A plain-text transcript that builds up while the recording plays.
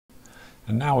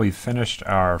And now we've finished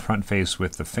our front face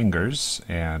with the fingers,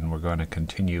 and we're going to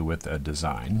continue with a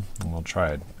design. And we'll try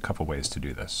a couple ways to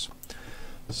do this.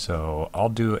 So I'll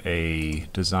do a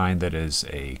design that is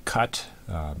a cut,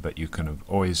 but you can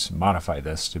always modify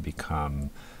this to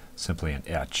become simply an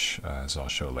etch, as I'll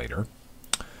show later.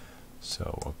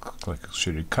 So we'll click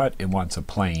Extruded Cut. It wants a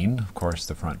plane, of course,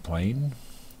 the front plane.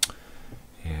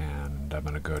 And I'm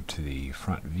going to go to the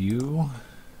front view.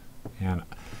 And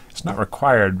it's not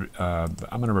required, but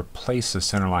I'm going to replace the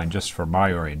center line just for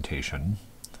my orientation,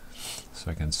 so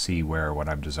I can see where what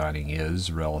I'm designing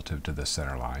is relative to the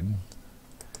center line.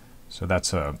 So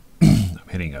that's I'm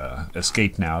hitting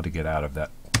escape now to get out of that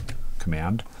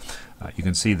command. You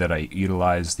can see that I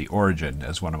utilize the origin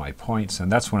as one of my points,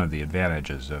 and that's one of the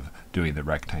advantages of doing the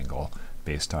rectangle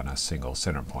based on a single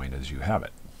center point as you have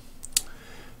it.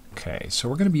 Okay, so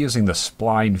we're going to be using the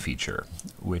spline feature,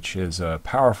 which is a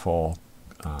powerful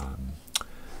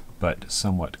but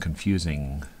somewhat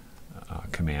confusing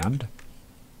command.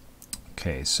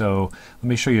 Okay, so let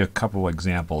me show you a couple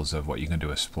examples of what you can do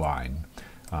with spline.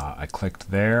 I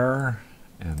clicked there,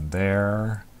 and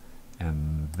there,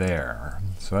 and there.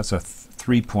 So that's a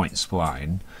three-point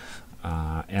spline.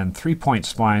 And three-point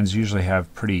splines usually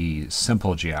have pretty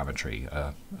simple geometry,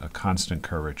 a constant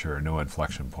curvature, no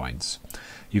inflection points.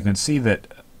 You can see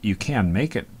that you can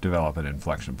make it develop an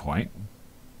inflection point,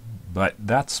 but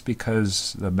that's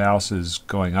because the mouse is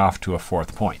going off to a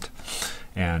fourth point.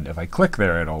 And if I click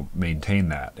there, it'll maintain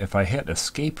that. If I hit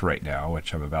escape right now,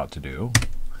 which I'm about to do,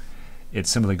 it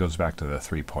simply goes back to the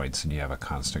 3 points and you have a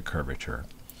constant curvature.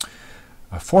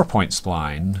 A 4-point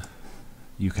spline,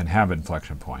 you can have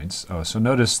inflection points. So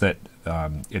notice that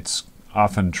it's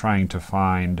often trying to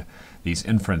find these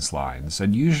inference lines,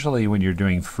 and usually when you're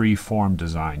doing free form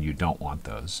design you don't want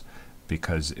those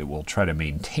because it will try to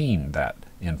maintain that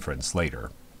inference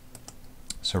later.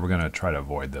 So we're going to try to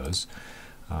avoid those.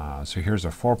 So here's a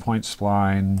 4-point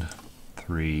spline,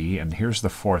 3, and here's the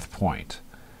 4th point.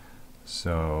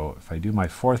 So if I do my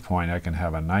 4th point, I can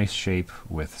have a nice shape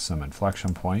with some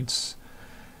inflection points.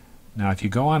 Now if you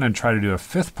go on and try to do a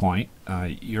 5th point,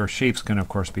 your shapes can of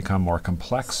course become more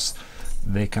complex.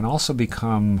 They can also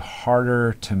become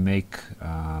harder to make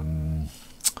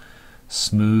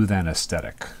smooth and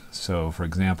aesthetic. So for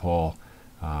example,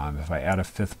 if I add a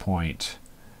 5th point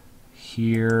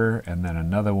here, and then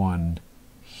another one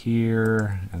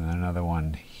here, and then another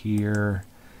one here,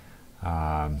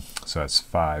 so that's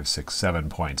 5, 6, 7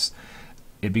 points,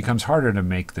 it becomes harder to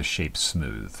make the shape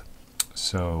smooth.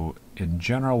 So in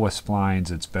general with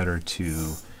splines it's better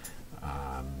to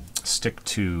stick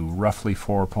to roughly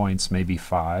 4 points, maybe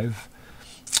 5,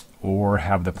 or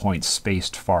have the points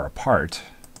spaced far apart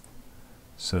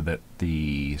so that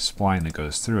the spline that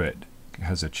goes through it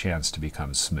has a chance to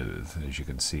become smooth, as you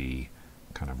can see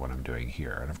kind of what I'm doing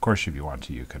here. And of course if you want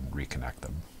to you can reconnect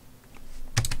them.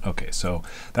 Okay, so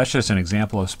that's just an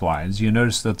example of splines. You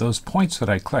notice that those points that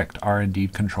I clicked are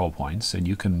indeed control points, and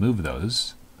you can move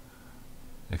those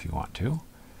if you want to,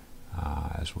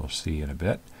 as we'll see in a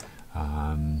bit.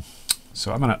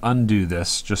 So I'm going to undo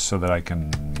this just so that I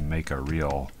can make a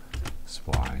real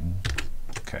spline.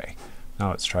 Okay,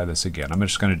 now let's try this again. I'm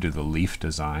just going to do the leaf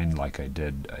design like I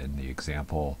did in the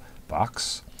example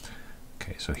box.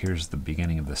 Okay, so here's the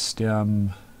beginning of the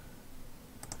stem,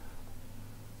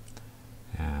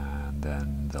 and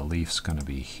then the leaf's going to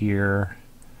be here,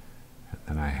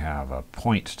 and then I have a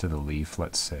point to the leaf,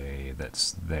 let's say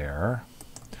that's there.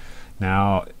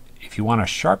 Now if you want a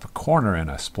sharp corner in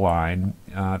a spline,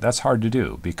 that's hard to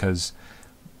do because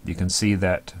you can see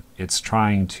that it's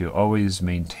trying to always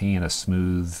maintain a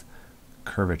smooth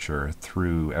curvature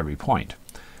through every point.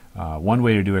 One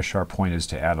way to do a sharp point is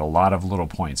to add a lot of little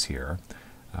points here.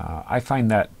 I find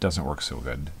that doesn't work so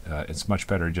good. It's much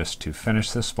better just to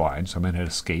finish this spline, so I'm going to hit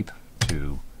escape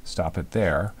to stop it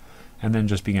there, and then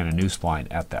just begin a new spline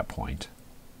at that point.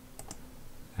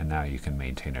 And now you can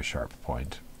maintain a sharp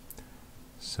point.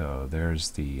 So there's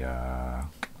the,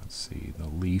 let's see, the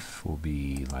leaf will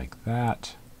be like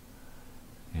that,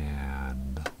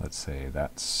 and let's say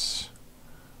that's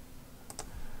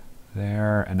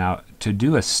there. And now to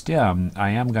do a stem, I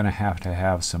am going to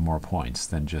have some more points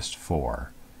than just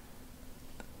 4.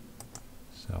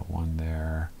 So 1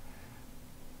 there.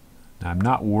 Now I'm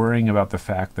not worrying about the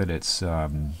fact that it's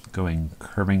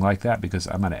curving like that, because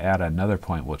I'm going to add another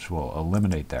point which will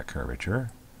eliminate that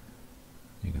curvature.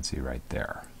 You can see right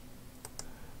there.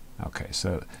 Okay,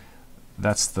 so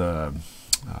that's the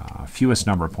fewest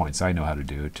number of points I know how to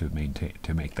do to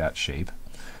make that shape.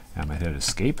 I'm going to hit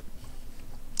escape.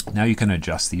 Now you can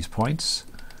adjust these points.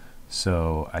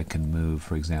 So I can move,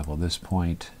 for example, this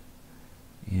point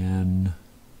in,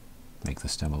 make the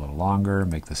stem a little longer,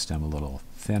 make the stem a little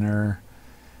thinner.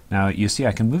 Now you see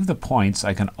I can move the points.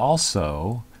 I can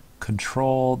also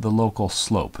control the local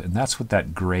slope, and that's what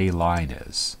that gray line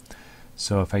is.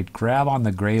 So if I grab on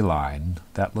the gray line,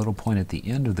 that little point at the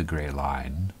end of the gray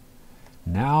line,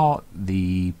 now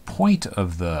the point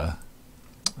of the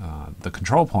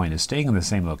control point is staying in the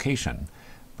same location,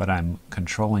 but I'm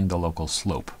controlling the local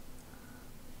slope.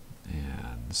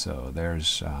 And so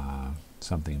there's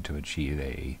something to achieve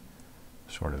a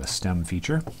sort of a stem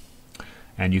feature.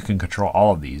 And you can control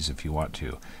all of these if you want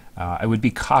to. I would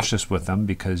be cautious with them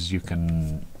because you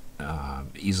can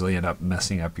easily end up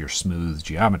messing up your smooth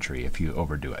geometry if you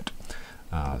overdo it.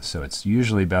 So it's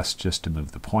usually best just to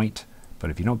move the point, but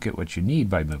if you don't get what you need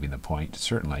by moving the point,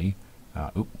 certainly,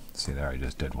 oops, see there, I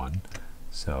just did one.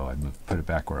 So I put it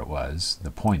back where it was.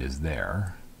 The point is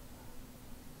there.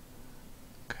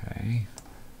 Okay,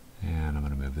 and I'm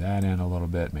going to move that in a little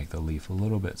bit, make the leaf a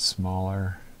little bit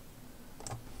smaller.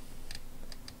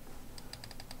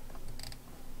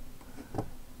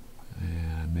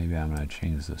 And maybe I'm going to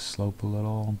change the slope a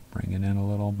little, bring it in a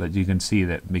little, but you can see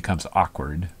that it becomes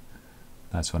awkward.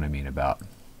 That's what I mean about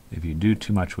if you do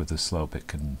too much with the slope, it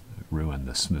can ruin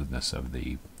the smoothness of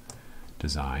the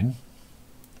design.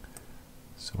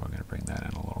 So we're going to bring that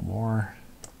in a little more.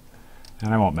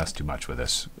 And I won't mess too much with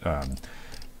this.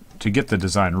 To get the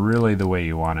design really the way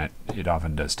you want it, it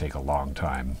often does take a long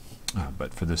time.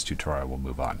 But for this tutorial, we'll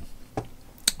move on.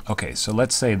 Okay, so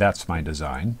let's say that's my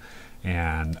design,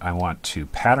 and I want to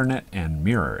pattern it and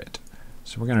mirror it.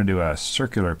 So we're going to do a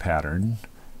circular pattern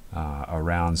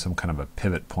around some kind of a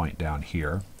pivot point down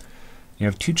here. You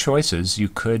have two choices. You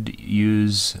could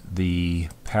use the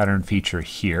pattern feature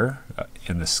here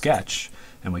in the sketch,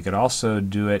 and we could also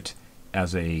do it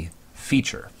as a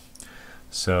feature.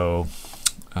 So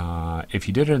if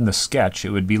you did it in the sketch,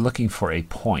 it would be looking for a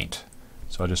point.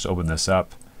 So I'll just open this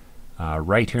up.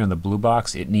 Right here in the blue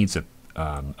box, it needs a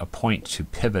point to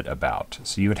pivot about.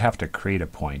 So you would have to create a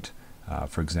point,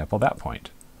 for example, that point.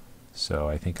 So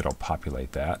I think it'll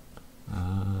populate that.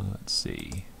 Let's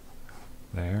see.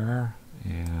 There,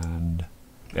 and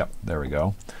yep, there we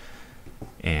go.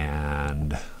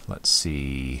 And let's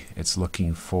see, it's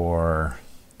looking for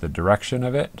the direction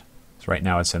of it. So right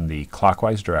now it's in the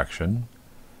clockwise direction,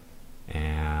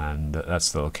 and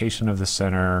that's the location of the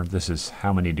center. This is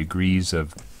how many degrees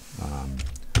of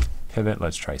pivot.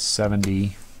 Let's try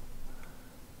 70.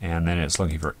 And then it's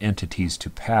looking for entities to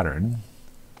pattern.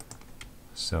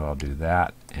 So I'll do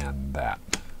that and that.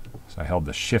 So I held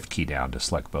the shift key down to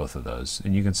select both of those.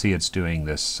 And you can see it's doing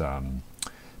this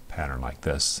pattern like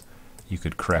this. You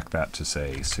could correct that to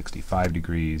say 65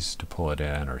 degrees to pull it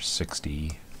in, or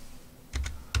 60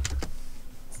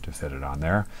 to fit it on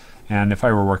there. And if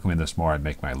I were working with this more, I'd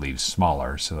make my leaves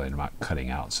smaller so that I'm not cutting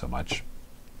out so much.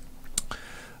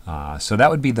 So that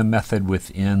would be the method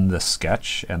within the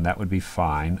sketch, and that would be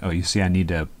fine. Oh, you see, I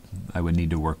would need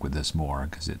to work with this more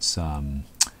because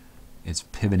it's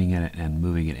pivoting it and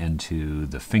moving it into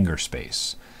the finger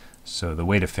space. So the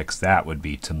way to fix that would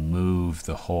be to move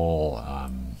the whole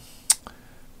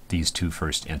these two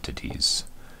first entities.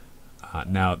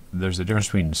 Now there's a difference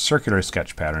between circular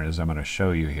sketch pattern, as I'm going to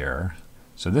show you here.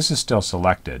 So this is still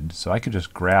selected, so I could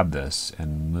just grab this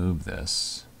and move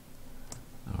this.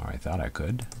 Oh, I thought I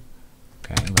could.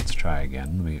 Okay, let's try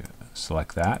again. Let me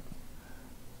select that.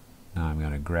 Now I'm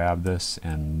going to grab this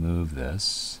and move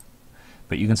this.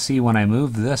 But you can see when I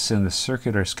move this in the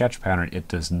circular sketch pattern, it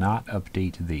does not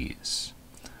update these.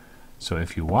 So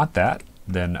if you want that,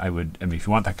 then if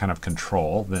you want that kind of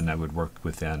control, then I would work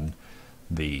within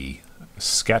the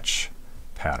sketch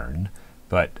pattern,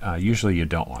 but usually you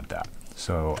don't want that.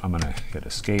 So I'm going to hit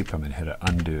escape, I'm going to hit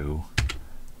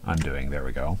undoing, there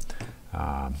we go.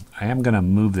 I am going to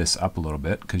move this up a little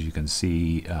bit because you can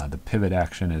see the pivot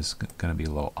action is going to be a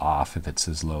little off if it's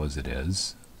as low as it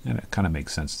is, and it kind of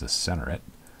makes sense to center it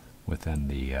within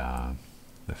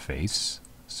the face,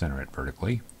 center it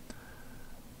vertically.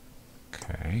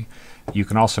 Okay, you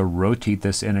can also rotate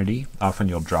this entity. Often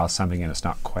you'll draw something and it's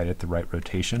not quite at the right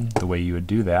rotation. The way you would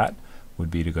do that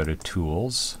would be to go to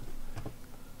Tools,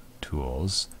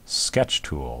 Tools, Sketch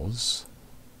Tools,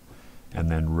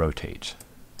 and then Rotate.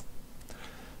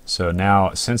 So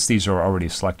now, since these are already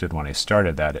selected when I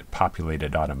started that, it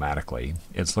populated automatically.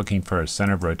 It's looking for a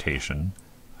center of rotation.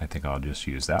 I think I'll just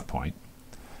use that point.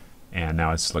 And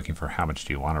now it's looking for how much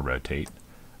do you want to rotate.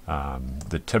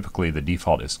 Typically the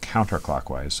default is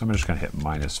counterclockwise, so I'm just going to hit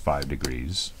 -5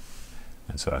 degrees,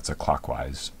 and so that's a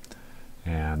clockwise,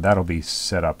 and that'll be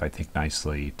set up, I think,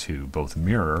 nicely to both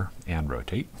mirror and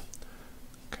rotate.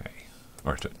 Okay,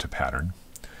 or to pattern.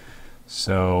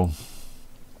 So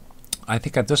I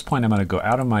think at this point I'm going to go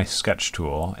out of my sketch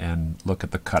tool and look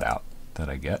at the cutout that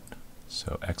I get.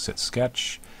 So exit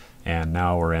sketch, and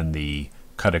now we're in the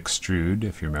cut extrude.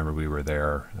 If you remember, we were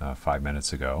there 5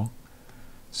 minutes ago.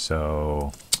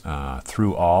 So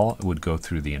through all, it would go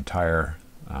through the entire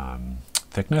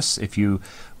thickness. If you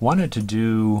wanted to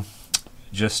do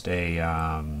just a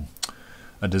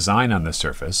design on the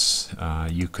surface,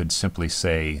 you could simply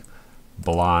say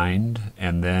blind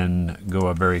and then go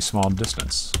a very small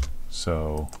distance.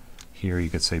 So here you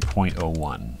could say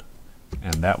 0.01,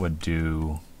 and that would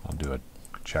do, I'll do a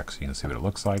check so you can see what it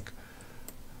looks like.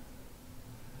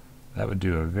 That would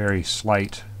do a very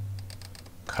slight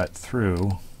cut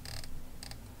through,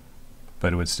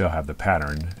 but it would still have the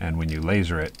pattern, and when you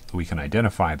laser it, we can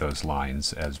identify those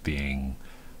lines as being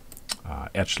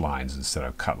etched lines instead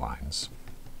of cut lines.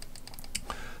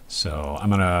 So I'm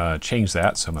going to change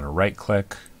that, so I'm going to right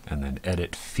click and then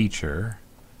edit feature,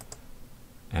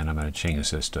 and I'm going to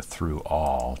change this to through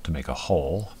all to make a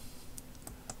hole,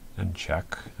 and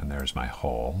check, and there's my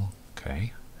hole.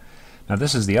 Okay. Now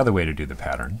this is the other way to do the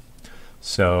pattern.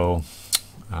 So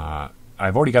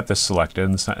I've already got this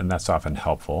selected, and that's often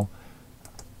helpful,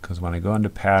 because when I go into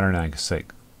pattern, I can say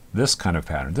this kind of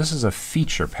pattern. This is a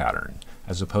feature pattern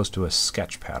as opposed to a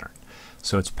sketch pattern.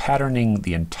 So it's patterning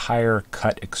the entire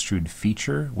cut extrude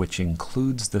feature, which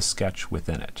includes the sketch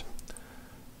within it.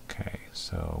 Okay,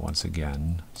 so once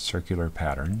again, circular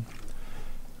pattern.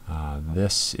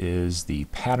 This is the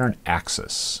pattern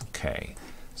axis. Okay,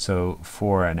 so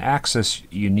for an axis,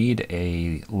 you need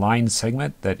a line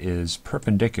segment that is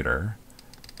perpendicular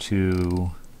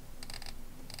to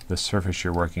the surface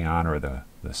you're working on, or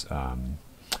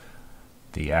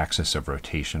the axis of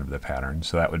rotation of the pattern.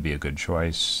 So that would be a good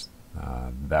choice.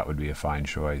 That would be a fine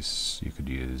choice. You could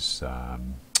use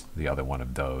the other one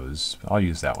of those. I'll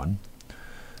use that one.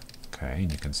 Okay,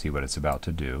 and you can see what it's about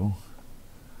to do.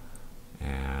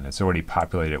 And it's already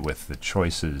populated with the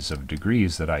choices of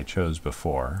degrees that I chose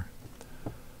before.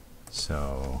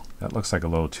 So that looks like a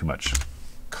little too much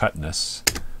cutness.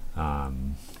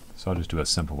 So I'll just do a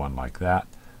simple one like that.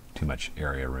 Too much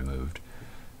area removed.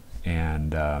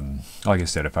 And like I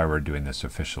said, if I were doing this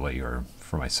officially or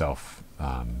for myself,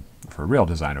 for a real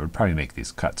design, it would probably make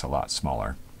these cuts a lot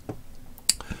smaller,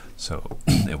 so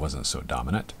it wasn't so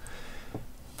dominant.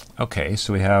 Okay,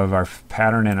 so we have our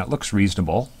pattern, and it looks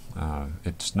reasonable.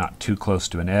 It's not too close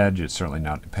to an edge. It's certainly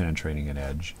not penetrating an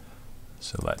edge.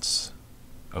 So let's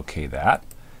OK that.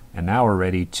 And now we're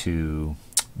ready to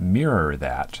mirror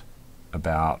that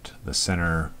about the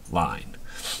center line.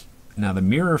 Now the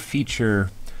mirror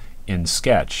feature in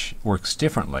Sketch works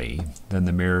differently than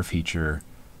the mirror feature,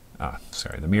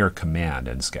 the mirror command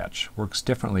in Sketch works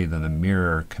differently than the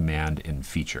mirror command in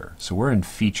Feature. So we're in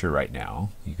Feature right now,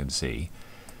 you can see.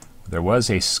 There was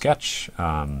a Sketch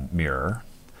mirror.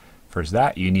 For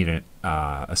that, you need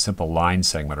a simple line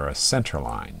segment or a center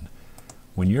line.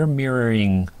 When you're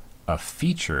mirroring a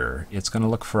feature, it's going to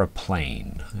look for a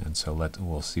plane. And so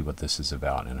we'll see what this is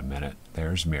about in a minute.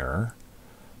 There's mirror.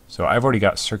 So I've already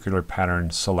got circular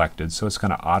pattern selected, so it's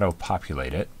going to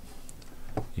auto-populate it.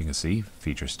 You can see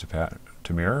features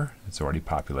to mirror. It's already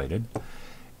populated.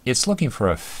 It's looking for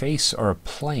a face or a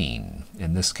plane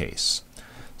in this case.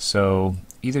 So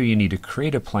either you need to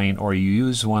create a plane or you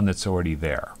use one that's already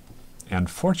there. And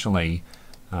fortunately,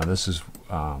 this is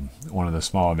one of the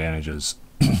small advantages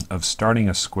of starting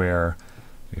a square,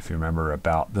 if you remember,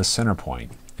 about the center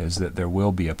point, is that there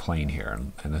will be a plane here,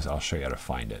 and this, I'll show you how to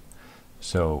find it.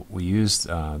 So we used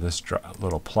this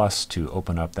little plus to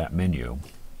open up that menu.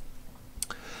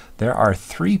 There are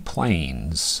 3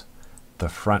 planes, the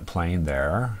front plane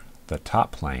there, the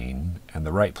top plane, and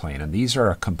the right plane, and these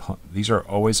are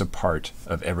always a part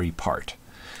of every part.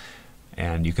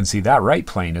 And you can see that right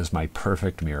plane is my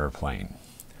perfect mirror plane.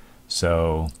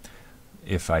 So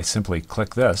if I simply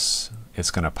click this,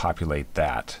 it's going to populate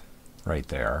that right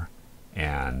there,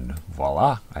 and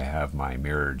voila, I have my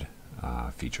mirrored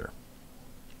feature.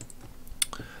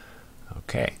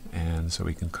 Okay, and so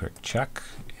we can click check,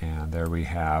 and there we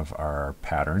have our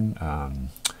pattern.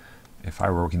 If I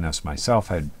were working this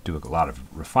myself, I'd do a lot of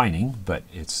refining, but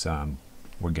it's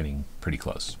we're getting pretty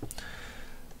close.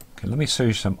 Okay, let me show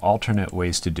you some alternate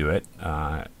ways to do it.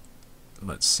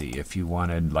 Let's see, if you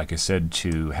wanted, like I said,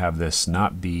 to have this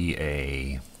not be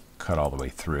a cut all the way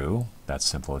through, that's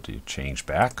simple to change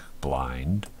back.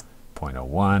 Blind,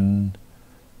 0.01,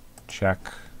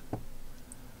 check.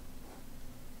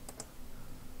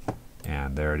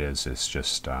 And there it is. It's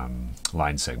just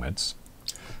line segments.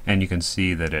 And you can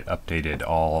see that it updated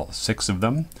all 6 of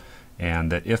them.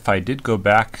 And that if I did go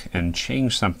back and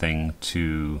change something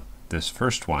to this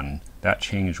first one, that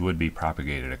change would be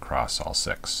propagated across all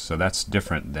 6. So that's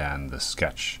different than the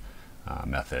sketch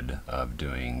method of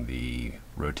doing the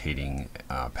rotating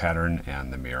pattern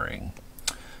and the mirroring.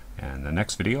 And the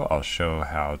next video I'll show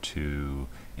how to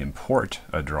import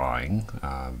a drawing,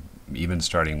 even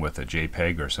starting with a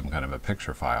JPEG or some kind of a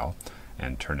picture file,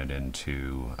 and turn it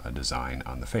into a design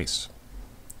on the face.